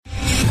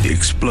The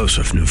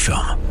explosive new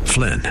film,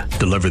 Flynn,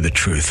 deliver the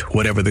truth,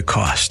 whatever the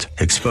cost,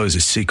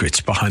 exposes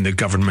secrets behind the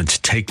government's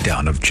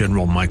takedown of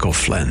General Michael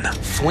Flynn.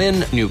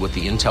 Flynn knew what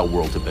the intel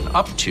world had been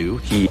up to.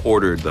 He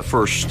ordered the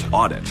first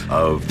audit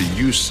of the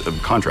use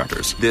of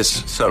contractors.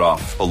 This set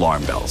off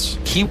alarm bells.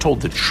 He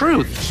told the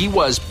truth. He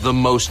was the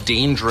most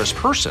dangerous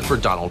person for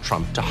Donald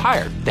Trump to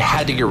hire. They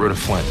had to get rid of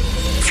Flynn.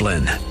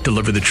 Flynn,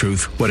 deliver the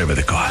truth, whatever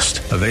the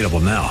cost. Available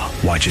now.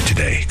 Watch it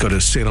today. Go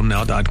to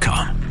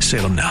salemnow.com.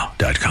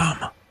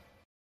 salemnow.com.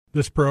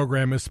 This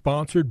program is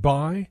sponsored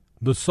by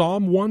the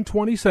Psalm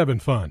 127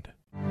 Fund.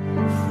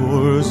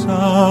 For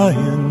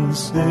Zion's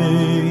sake,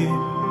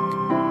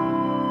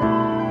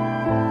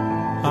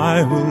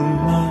 I will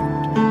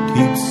not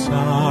keep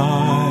silent.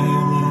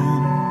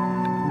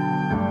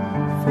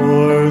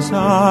 For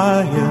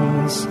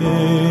Zion's sake,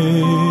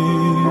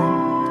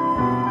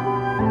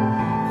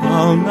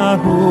 I'll not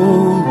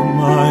hold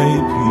my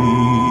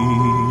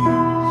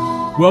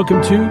peace.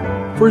 Welcome to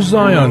For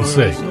Zion's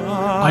Sake.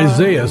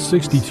 Isaiah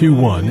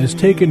 62:1 is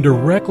taken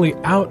directly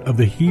out of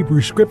the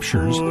Hebrew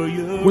Scriptures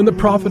when the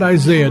prophet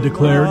Isaiah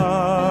declared,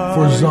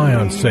 "For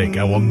Zion's sake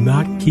I will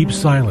not keep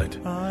silent,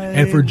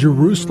 and for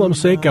Jerusalem's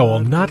sake I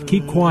will not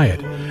keep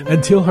quiet,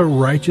 until her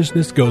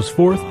righteousness goes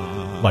forth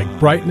like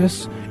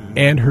brightness,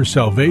 and her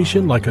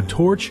salvation like a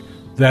torch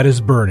that is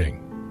burning."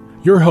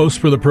 Your hosts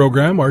for the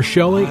program are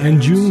Shelley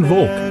and June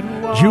Volk,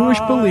 Jewish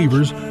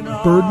believers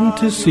burdened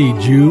to see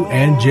Jew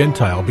and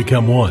Gentile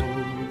become one.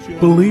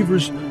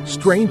 Believers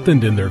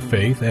strengthened in their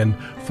faith and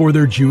for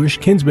their Jewish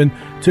kinsmen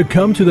to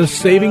come to the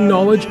saving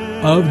knowledge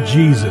of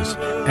Jesus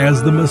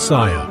as the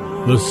Messiah,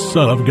 the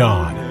Son of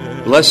God.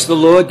 Bless the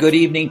Lord. Good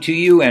evening to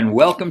you and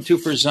welcome to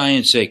For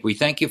Zion's Sake. We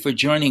thank you for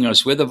joining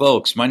us. We're the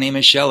Volks. My name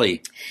is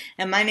Shelley.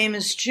 And my name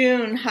is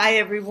June. Hi,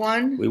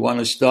 everyone. We want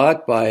to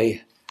start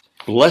by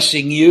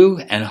blessing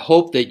you and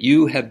hope that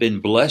you have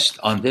been blessed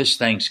on this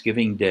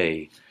Thanksgiving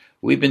Day.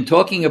 We've been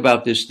talking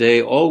about this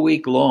day all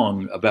week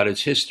long, about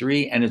its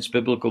history and its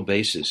biblical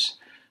basis.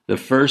 The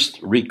first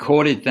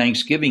recorded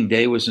Thanksgiving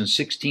Day was in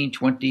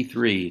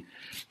 1623.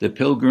 The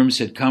Pilgrims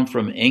had come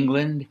from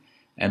England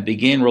and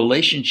began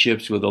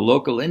relationships with the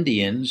local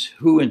Indians,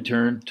 who in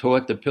turn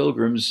taught the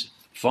Pilgrims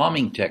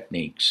farming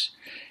techniques.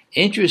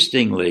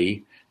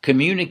 Interestingly,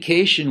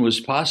 communication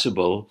was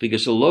possible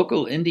because a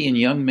local Indian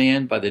young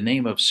man by the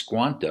name of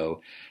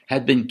Squanto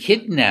had been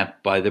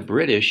kidnapped by the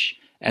British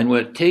and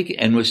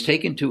was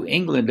taken to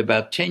England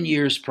about 10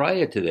 years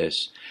prior to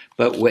this.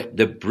 But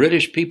the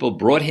British people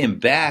brought him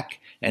back,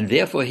 and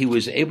therefore he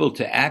was able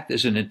to act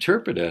as an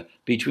interpreter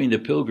between the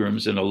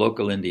Pilgrims and the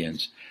local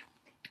Indians.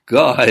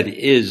 God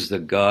is the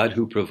God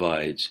who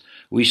provides.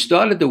 We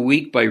started the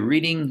week by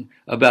reading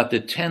about the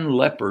 10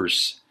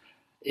 lepers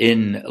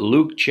in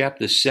Luke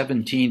chapter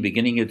 17,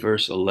 beginning at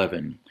verse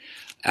 11.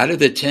 Out of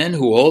the 10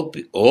 who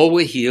all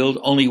were healed,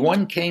 only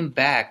one came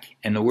back,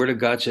 and the Word of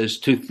God says,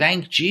 to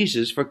thank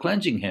Jesus for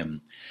cleansing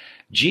him.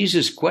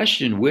 Jesus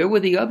questioned, where were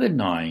the other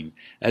 9?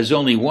 As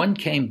only one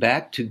came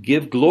back to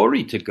give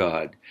glory to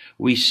God.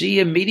 We see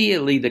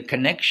immediately the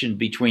connection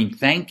between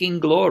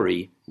thanking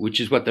glory, which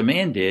is what the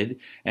man did,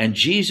 and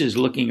Jesus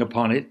looking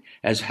upon it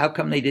as how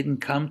come they didn't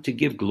come to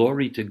give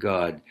glory to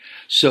God.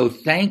 So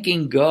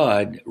thanking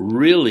God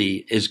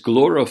really is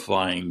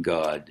glorifying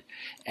God.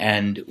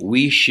 And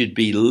we should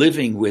be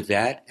living with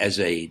that as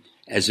a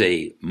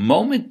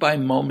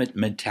moment-by-moment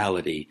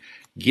mentality,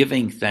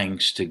 giving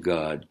thanks to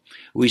God.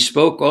 We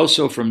spoke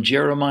also from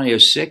Jeremiah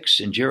 6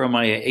 and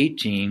Jeremiah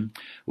 18,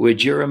 where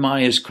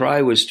Jeremiah's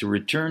cry was to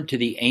return to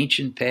the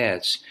ancient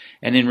paths.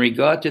 And in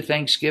regard to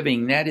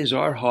Thanksgiving, that is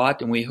our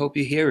heart, and we hope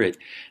you hear it,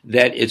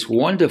 that it's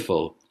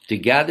wonderful to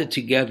gather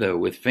together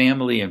with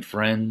family and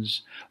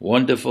friends,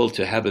 wonderful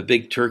to have a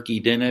big turkey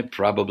dinner.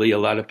 Probably a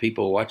lot of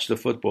people watch the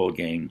football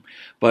game.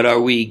 But are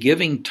we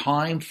giving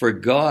time for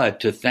God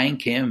to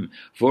thank Him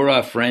for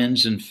our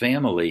friends and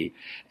family?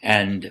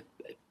 And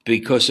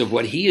because of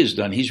what He has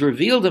done, He's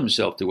revealed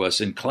Himself to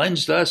us and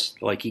cleansed us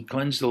like He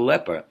cleansed the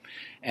leper.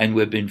 And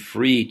we've been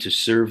free to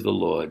serve the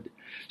Lord.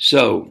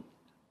 So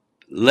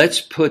let's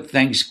put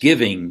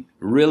Thanksgiving,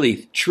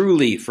 really,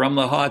 truly, from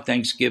the heart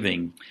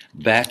Thanksgiving,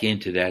 back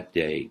into that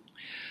day.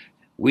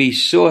 We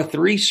saw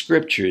 3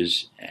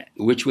 scriptures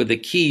which were the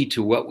key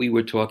to what we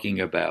were talking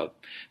about,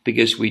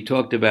 because we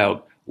talked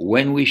about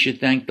when we should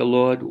thank the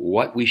Lord,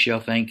 what we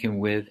shall thank Him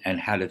with, and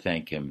how to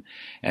thank Him.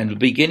 And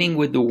beginning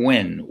with the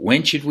when.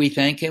 When should we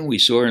thank Him? We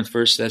saw in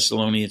 1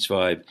 Thessalonians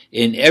 5,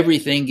 in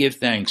everything give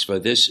thanks, for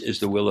this is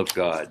the will of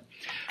God.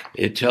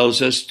 It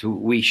tells us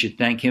we should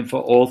thank Him for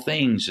all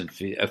things in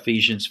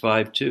Ephesians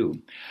 5:2.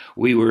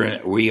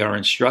 We are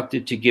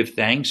instructed to give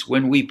thanks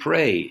when we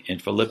pray in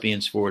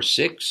Philippians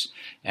 4:6.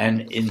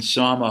 And in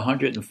Psalm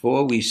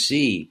 104, we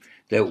see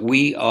that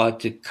we are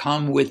to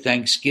come with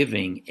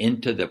thanksgiving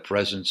into the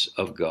presence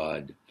of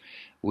God.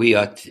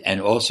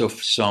 And also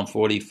Psalm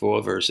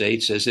 44 verse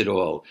 8 says it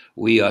all.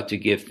 We are to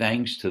give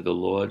thanks to the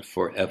Lord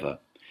forever.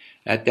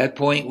 At that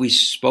point, we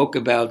spoke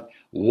about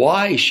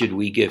why should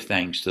we give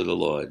thanks to the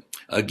Lord?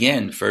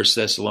 Again, 1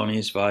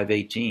 Thessalonians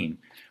 5:18.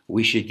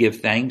 We should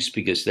give thanks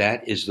because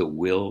that is the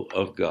will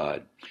of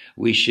God.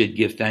 We should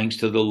give thanks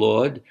to the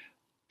Lord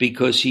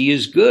because he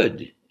is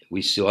good.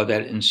 We saw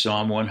that in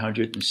Psalm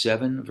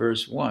 107,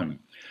 verse 1.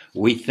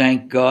 We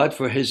thank God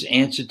for his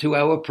answer to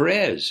our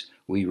prayers.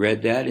 We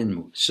read that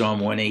in Psalm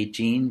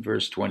 118,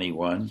 verse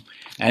 21.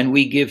 And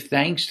we give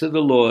thanks to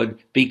the Lord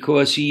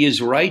because he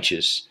is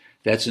righteous.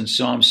 That's in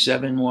Psalm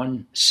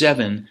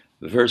 717,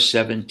 verse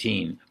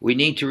 17. We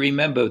need to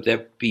remember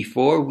that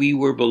before we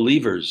were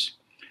believers,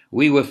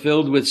 we were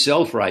filled with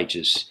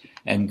self-righteous,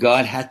 and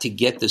God had to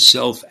get the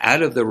self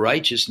out of the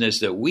righteousness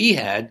that we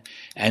had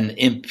and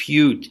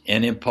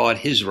impart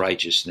his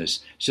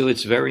righteousness. So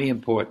it's very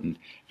important.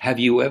 Have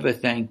you ever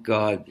thanked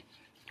God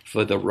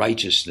for the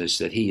righteousness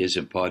that he has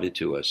imparted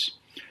to us?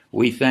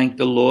 We thank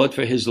the Lord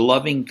for his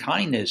loving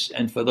kindness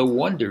and for the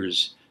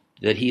wonders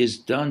that he has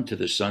done to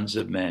the sons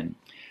of men.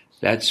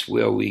 That's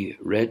where we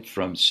read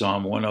from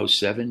Psalm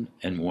 107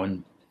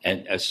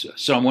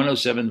 Psalm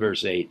 107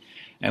 verse 8.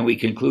 And we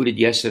concluded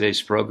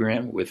yesterday's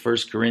program with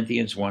 1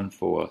 Corinthians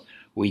 1:4.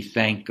 We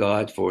thank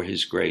God for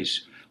his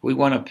grace. We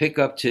want to pick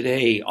up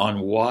today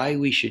on why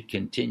we should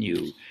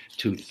continue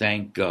to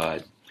thank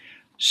God.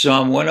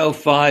 Psalm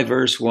 105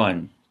 verse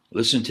 1.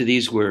 Listen to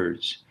these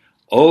words.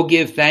 Oh,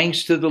 give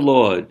thanks to the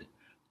Lord.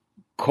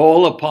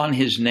 Call upon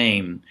his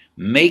name.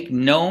 Make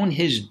known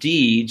his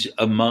deeds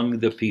among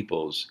the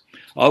peoples.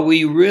 Are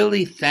we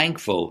really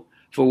thankful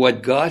for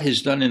what God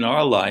has done in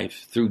our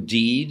life through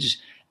deeds?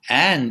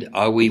 And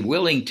are we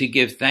willing to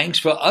give thanks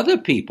for other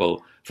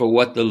people for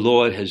what the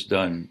Lord has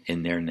done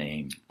in their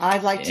name?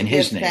 I'd like to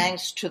give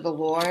thanks to the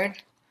Lord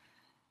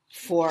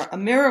for a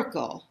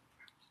miracle.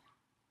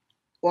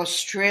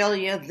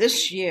 Australia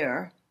this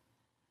year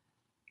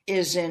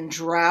is in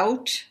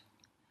drought,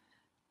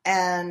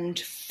 and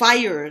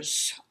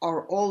fires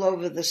are all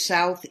over the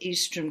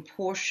southeastern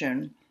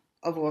portion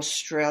of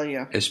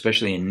Australia.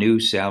 Especially in New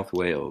South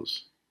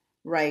Wales.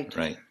 Right.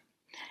 Right.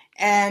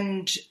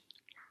 And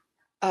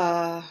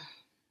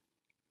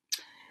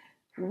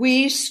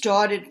we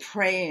started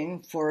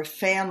praying for a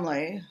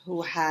family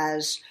who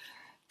has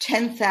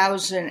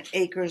 10,000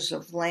 acres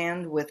of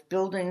land with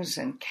buildings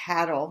and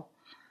cattle.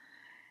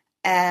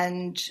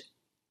 And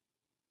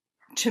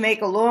to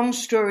make a long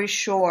story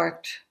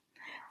short,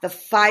 the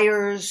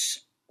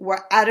fires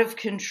were out of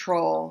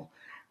control.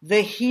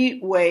 The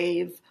heat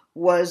wave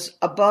was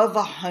above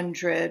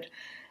 100.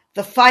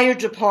 The fire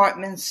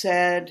department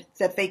said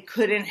that they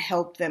couldn't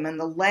help them. In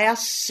the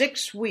last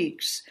 6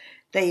 weeks,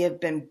 they have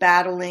been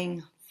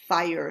battling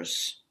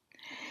fires.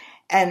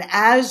 And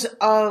as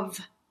of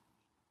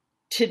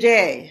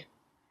today,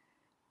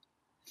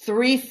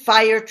 3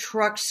 fire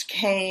trucks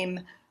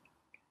came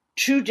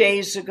 2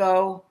 days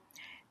ago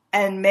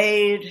and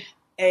made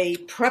a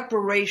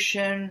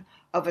preparation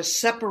of a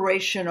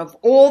separation of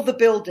all the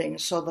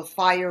buildings so the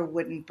fire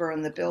wouldn't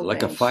burn the buildings.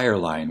 Like a fire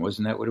line.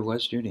 Wasn't that what it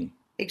was, Judy?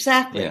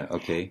 Exactly. Yeah,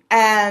 okay.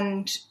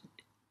 And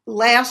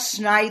last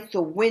night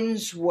the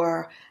winds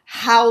were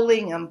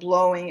howling and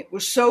blowing. It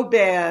was so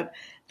bad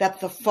that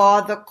the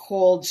father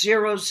called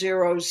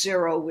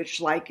 000,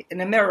 which like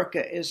in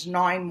America is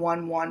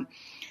 911.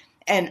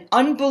 And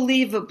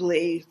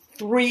unbelievably,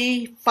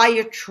 3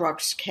 fire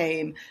trucks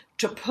came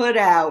to put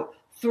out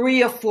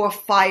 3 or 4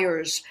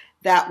 fires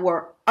that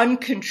were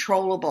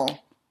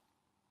uncontrollable.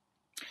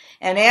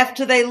 And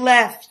after they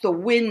left, the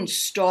wind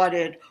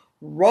started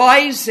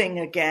rising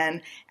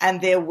again,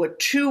 and there were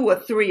 2 or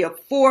 3 or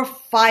 4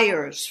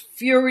 fires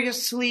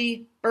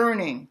furiously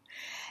burning.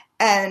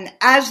 And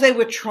as they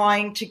were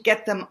trying to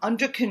get them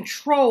under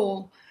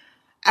control,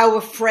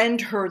 our friend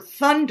heard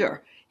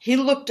thunder. He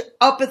looked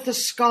up at the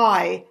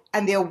sky,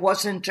 and there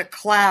wasn't a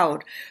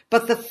cloud,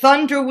 but the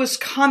thunder was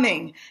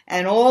coming,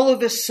 and all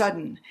of a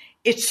sudden,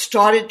 it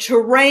started to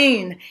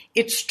rain.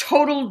 It's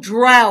total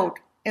drought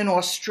in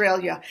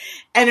Australia.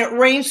 And it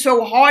rained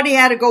so hard he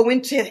had to go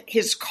into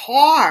his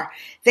car.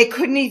 They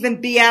couldn't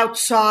even be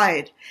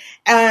outside.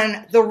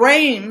 And the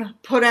rain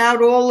put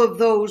out all of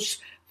those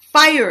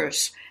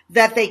fires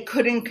that they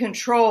couldn't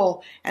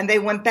control. And they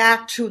went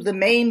back to the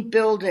main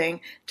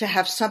building to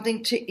have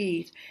something to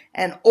eat.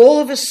 And all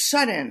of a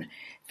sudden,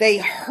 they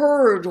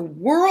heard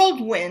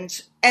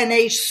whirlwinds and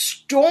a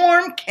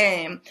storm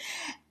came.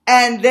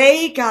 And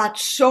they got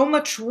so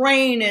much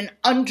rain in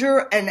under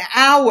an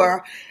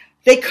hour,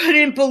 they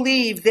couldn't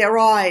believe their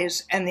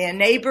eyes. And their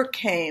neighbor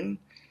came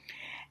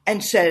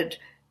and said,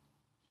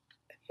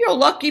 "You're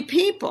lucky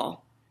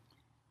people."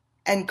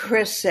 And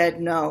Chris said,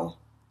 "No.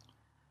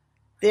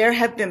 There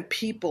have been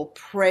people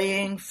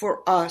praying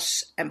for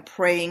us and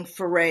praying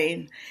for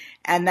rain."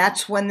 And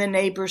that's when the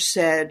neighbor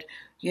said,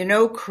 "You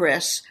know,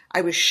 Chris,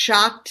 I was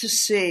shocked to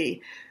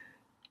see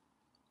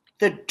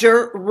the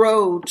dirt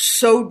road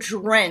so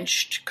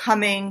drenched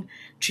coming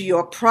to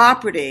your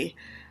property,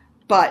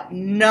 but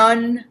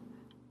none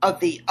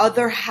of the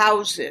other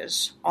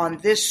houses on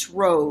this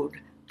road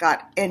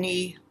got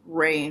any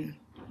rain."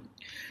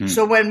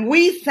 So when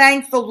we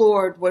thank the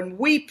Lord, when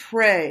we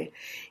pray,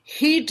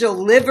 he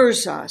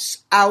delivers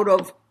us out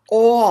of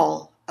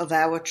all of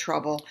our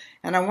trouble.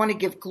 And I want to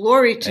give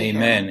glory to him.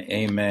 Amen.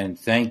 Amen.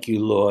 Thank you,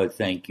 Lord.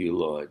 Thank you,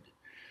 Lord.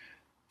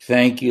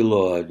 Thank you,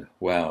 Lord.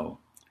 Wow.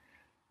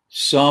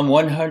 Psalm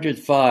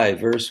 105,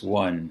 verse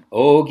 1.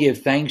 Oh,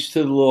 give thanks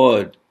to the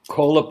Lord,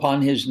 call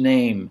upon his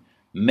name,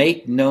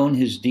 make known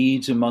his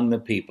deeds among the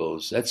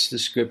peoples. That's the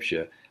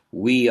scripture.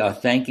 We are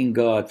thanking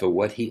God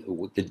for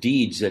the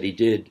deeds that he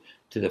did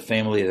to the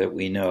family that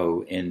we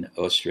know in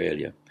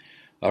Australia.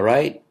 All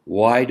right,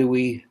 why do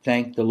we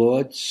thank the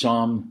Lord?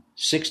 Psalm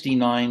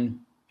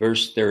 69,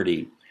 verse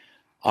 30.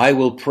 I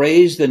will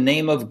praise the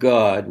name of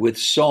God with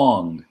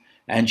song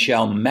and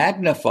shall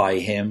magnify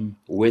him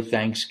with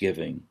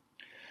thanksgiving.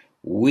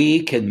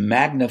 We can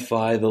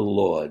magnify the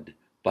Lord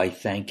by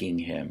thanking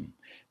him.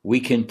 We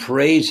can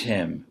praise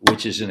him,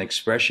 which is an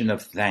expression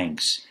of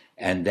thanks,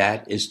 and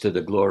that is to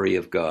the glory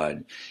of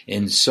God.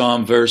 In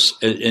Psalm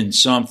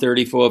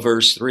 34,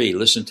 verse 3,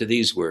 listen to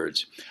these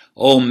words.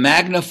 Oh,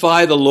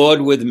 magnify the Lord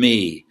with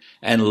me,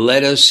 and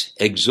let us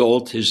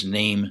exalt his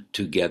name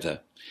together.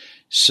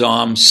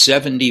 Psalm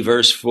 70,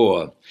 verse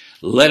 4,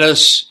 let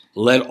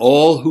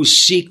all who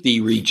seek thee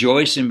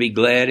rejoice and be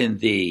glad in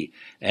thee,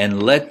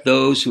 and let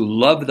those who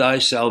love thy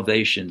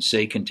salvation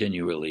say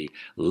continually,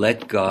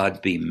 let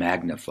God be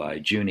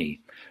magnified.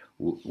 Junie,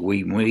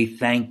 when we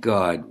thank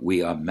God,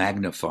 we are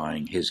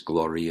magnifying his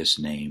glorious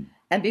name.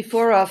 And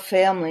before our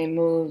family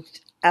moved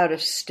out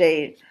of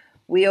state,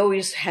 we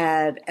always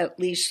had at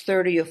least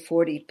 30 or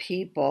 40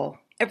 people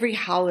every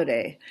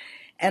holiday.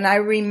 And I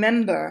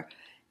remember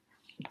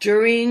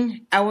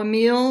during our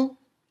meal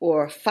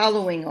or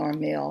following our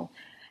meal,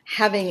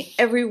 having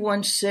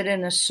everyone sit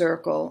in a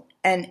circle,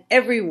 and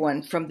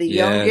everyone from the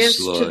youngest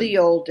to the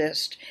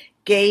oldest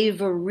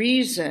gave a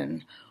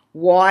reason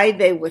why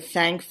they were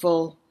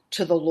thankful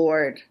to the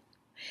Lord.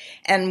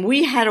 And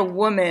we had a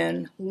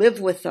woman live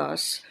with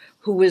us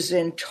who was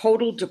in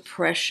total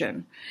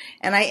depression.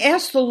 And I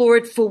asked the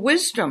Lord for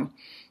wisdom.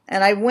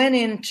 And I went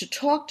in to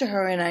talk to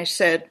her and I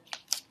said,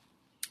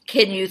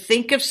 can you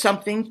think of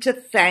something to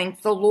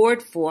thank the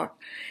Lord for?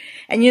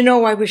 And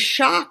I was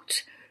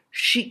shocked.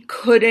 She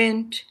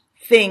couldn't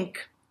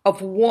think of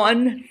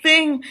one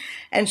thing.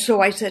 And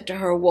so I said to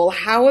her, well,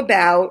 how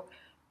about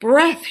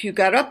breath? You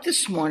got up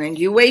this morning.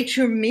 You ate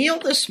your meal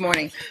this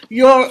morning.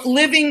 You're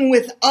living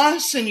with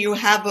us and you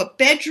have a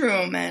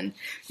bedroom and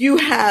you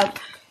have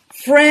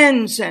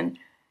friends. And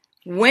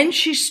when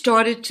she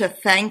started to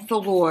thank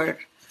the Lord,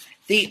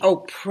 the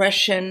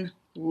oppression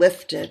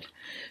lifted.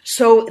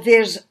 So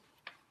there's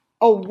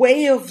a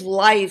way of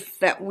life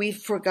that we've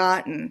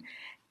forgotten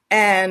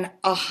and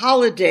a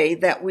holiday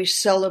that we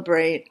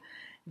celebrate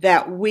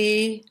that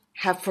we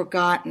have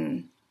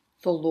forgotten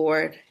the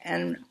Lord.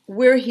 And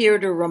we're here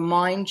to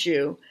remind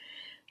you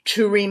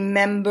to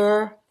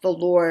remember the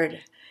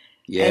Lord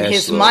and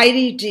his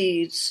mighty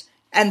deeds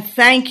and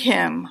thank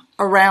him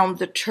around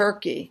the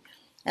turkey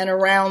and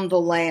around the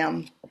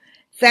lamb.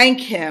 Thank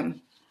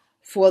him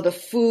for the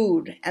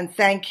food and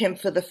thank him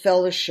for the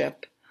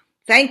fellowship.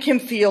 Thank him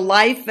for your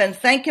life and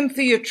thank him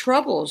for your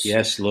troubles.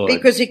 Yes, Lord.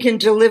 Because he can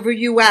deliver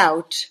you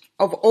out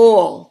of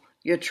all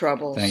your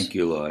troubles. Thank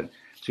you, Lord.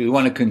 So we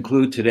want to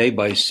conclude today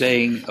by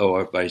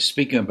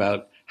speaking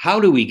about how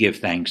do we give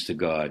thanks to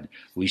God.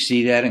 We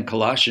see that in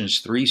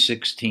Colossians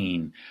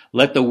 3:16.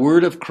 Let the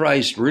word of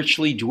Christ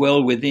richly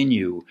dwell within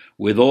you,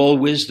 with all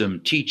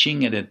wisdom,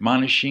 teaching and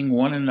admonishing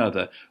one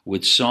another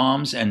with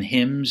psalms and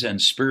hymns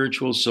and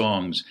spiritual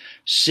songs,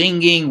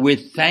 singing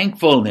with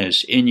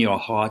thankfulness in your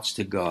hearts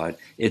to God.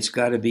 It's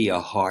got to be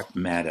a heart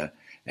matter.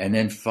 And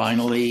then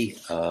finally,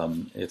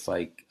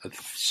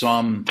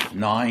 Psalm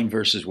 9,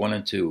 verses 1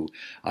 and 2.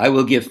 I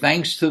will give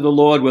thanks to the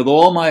Lord with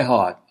all my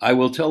heart. I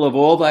will tell of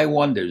all thy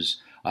wonders.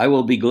 I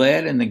will be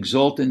glad and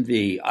exult in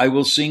thee. I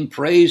will sing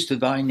praise to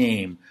thy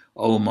name,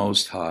 O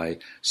Most High.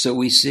 So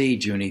we see,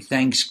 Junie,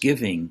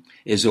 thanksgiving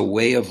is a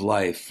way of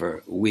life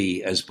for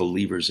we as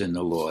believers in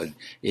the Lord.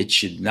 It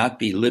should not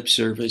be lip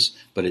service,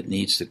 but it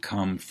needs to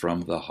come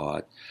from the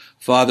heart.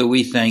 Father,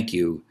 we thank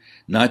you.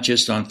 Not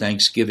just on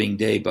Thanksgiving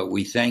Day, but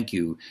we thank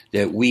you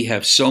that we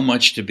have so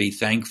much to be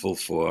thankful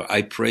for.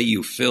 I pray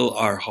you fill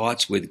our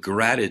hearts with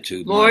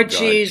gratitude, Lord my God,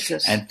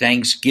 Jesus. And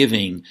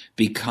thanksgiving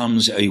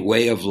becomes a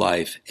way of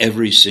life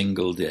every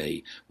single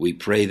day. We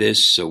pray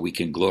this so we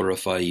can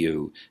glorify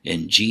you.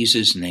 In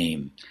Jesus'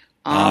 name,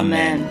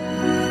 amen.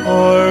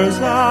 For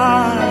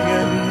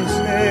Zion's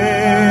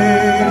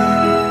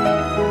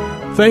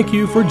sake. Thank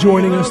you for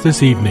joining us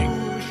this evening.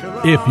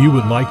 If you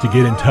would like to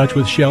get in touch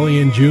with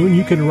Shelley and June,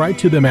 you can write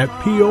to them at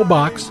P.O.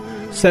 Box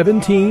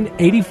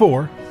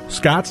 1784,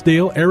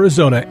 Scottsdale,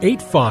 Arizona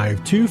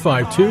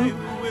 85252.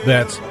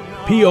 That's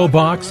P.O.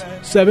 Box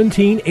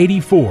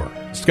 1784,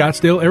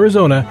 Scottsdale,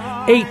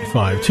 Arizona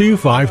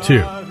 85252.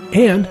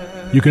 And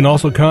you can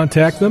also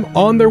contact them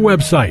on their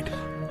website,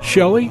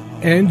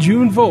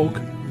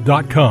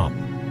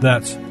 ShelleyandJuneVolk.com.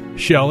 That's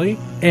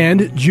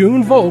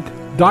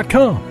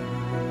ShelleyandJuneVolk.com.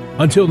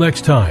 Until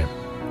next time,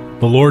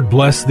 the Lord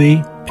bless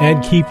thee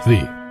and keep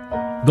thee.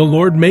 The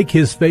Lord make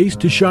his face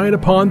to shine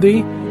upon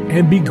thee,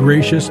 and be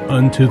gracious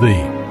unto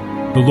thee.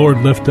 The Lord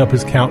lift up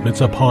his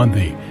countenance upon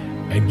thee,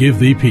 and give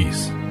thee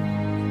peace.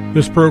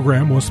 This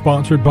program was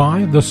sponsored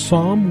by the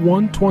Psalm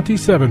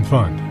 127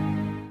 Fund.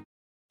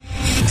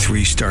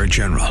 3-star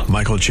general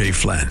Michael J.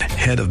 Flynn,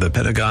 head of the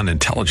Pentagon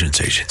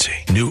Intelligence Agency,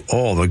 knew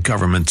all the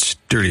government's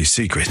dirty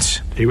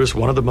secrets. He was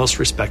one of the most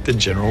respected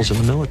generals in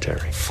the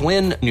military.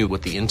 Flynn knew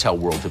what the intel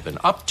world had been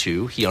up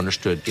to. He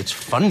understood its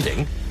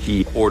funding.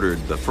 He ordered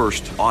the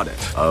first audit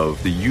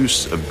of the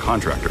use of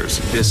contractors.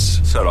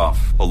 This set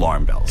off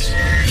alarm bells.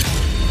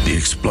 The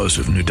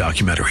explosive new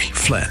documentary,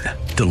 Flynn,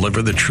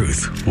 Deliver the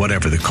Truth,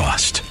 Whatever the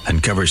Cost,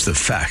 uncovers the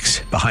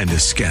facts behind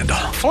this scandal.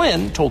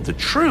 Flynn told the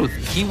truth.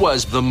 He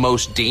was the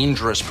most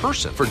dangerous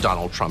person for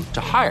Donald Trump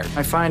to hire.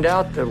 I find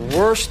out the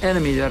worst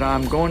enemy that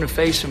I'm going to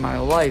face in my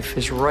life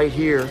is right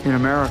here in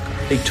America.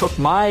 They took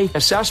my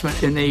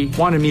assessment and they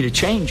wanted me to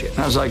change it. And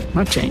I was like, I'm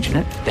not changing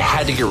it. They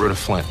had to get rid of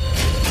Flynn.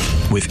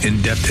 With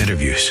in-depth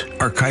interviews,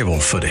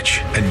 archival footage,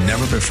 and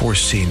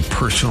never-before-seen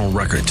personal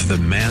records of the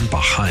man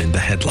behind the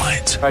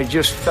headlines. I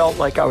just felt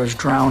like I was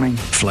drowning.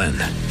 Flynn,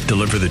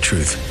 Deliver the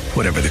Truth,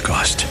 Whatever the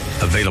Cost.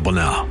 Available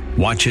now.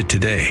 Watch it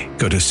today.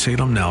 Go to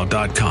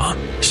salemnow.com.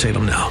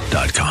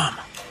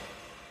 salemnow.com.